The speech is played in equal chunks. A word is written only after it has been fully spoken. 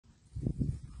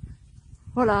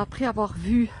Voilà, après avoir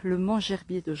vu le Mont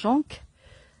Gerbier de Jonc,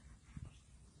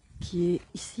 qui est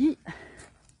ici,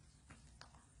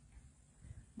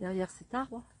 derrière cet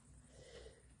arbre,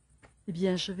 eh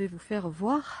bien je vais vous faire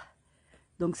voir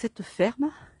donc cette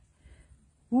ferme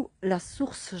où la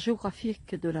source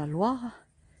géographique de la Loire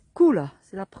coule.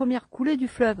 C'est la première coulée du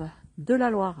fleuve de la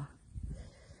Loire.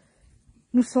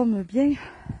 Nous sommes bien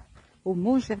au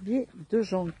Mont Gerbier de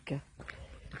Jonc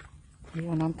et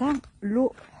on entend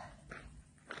l'eau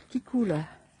qui coule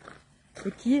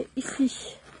et qui est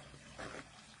ici.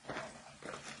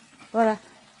 Voilà,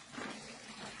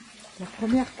 la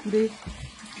première coulée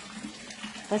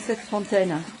à cette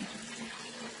fontaine,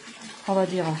 on va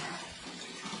dire.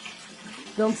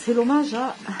 Donc c'est l'hommage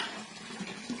à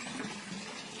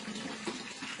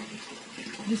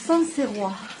du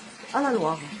Sancerrois à la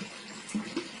Loire,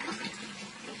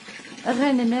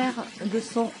 reine et mère de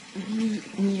son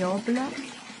vignoble.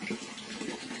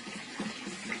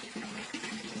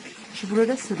 Je vous le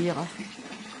laisse lire.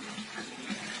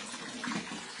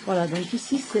 Voilà, donc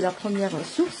ici c'est la première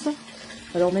source.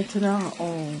 Alors maintenant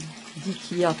on dit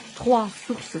qu'il y a 3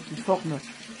 sources qui forment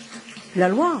la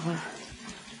Loire,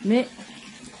 mais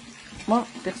moi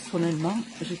personnellement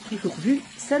j'ai toujours vu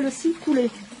celle-ci couler.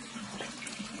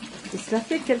 Et cela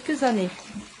fait quelques années.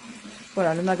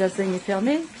 Voilà, le magasin est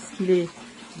fermé puisqu'il est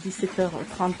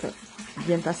 17h30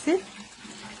 bien passé.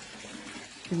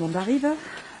 Tout le monde arrive.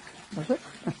 Bonjour.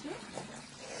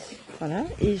 Voilà,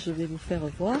 et je vais vous faire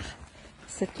voir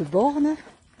cette borne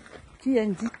qui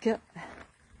indique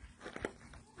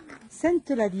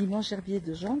Sainte-Eulalie, Mont Gerbier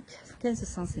de Jonc,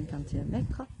 1551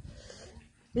 mètres,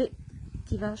 et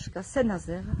qui va jusqu'à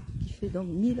Saint-Nazaire, qui fait donc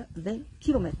 1020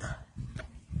 km.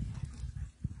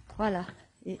 Voilà,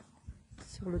 et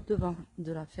sur le devant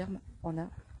de la ferme, on a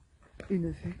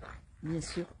une vue, bien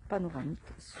sûr, panoramique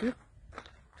sur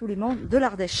tous les monts de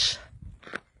l'Ardèche.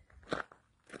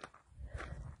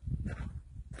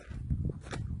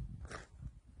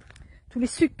 Tous les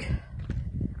sucs.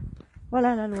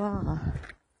 Voilà la Loire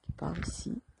qui part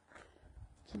ici,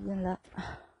 qui vient là.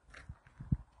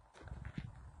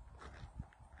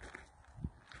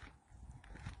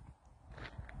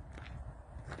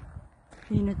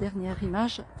 Et une dernière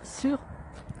image sur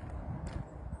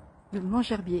le Mont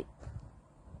Gerbier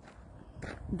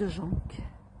de Jonc.